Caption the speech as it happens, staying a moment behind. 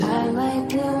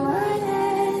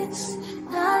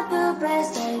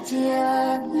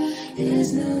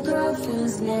This new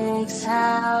girlfriend's next.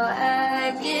 How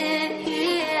I get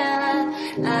here?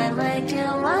 I might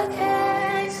kill my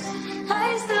case.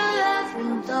 I still love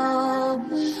him though.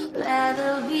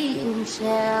 Rather be in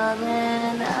jail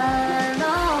than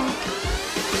alone.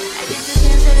 I get this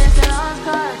sense that it's a lost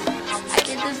cause. I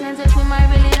get this sense that you might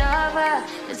really love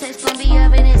her. The sex gon' be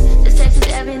evidence. The sex is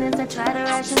evidence. I try to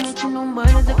rationate, you know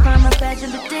murder's a crime of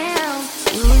passion, but damn,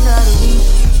 you was out of reach.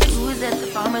 You was at the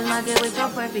farmer's market with your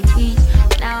perfect peach.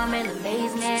 Now I'm in the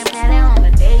basement, planning on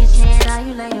the basement. Now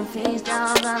you lay your face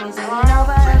down, got me singing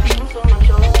over everything. I'm so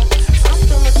mature, I'm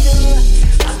so mature,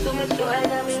 I'm so mature. I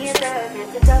got me in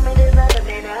darkness. You tell me there's other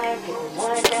than I do.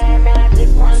 One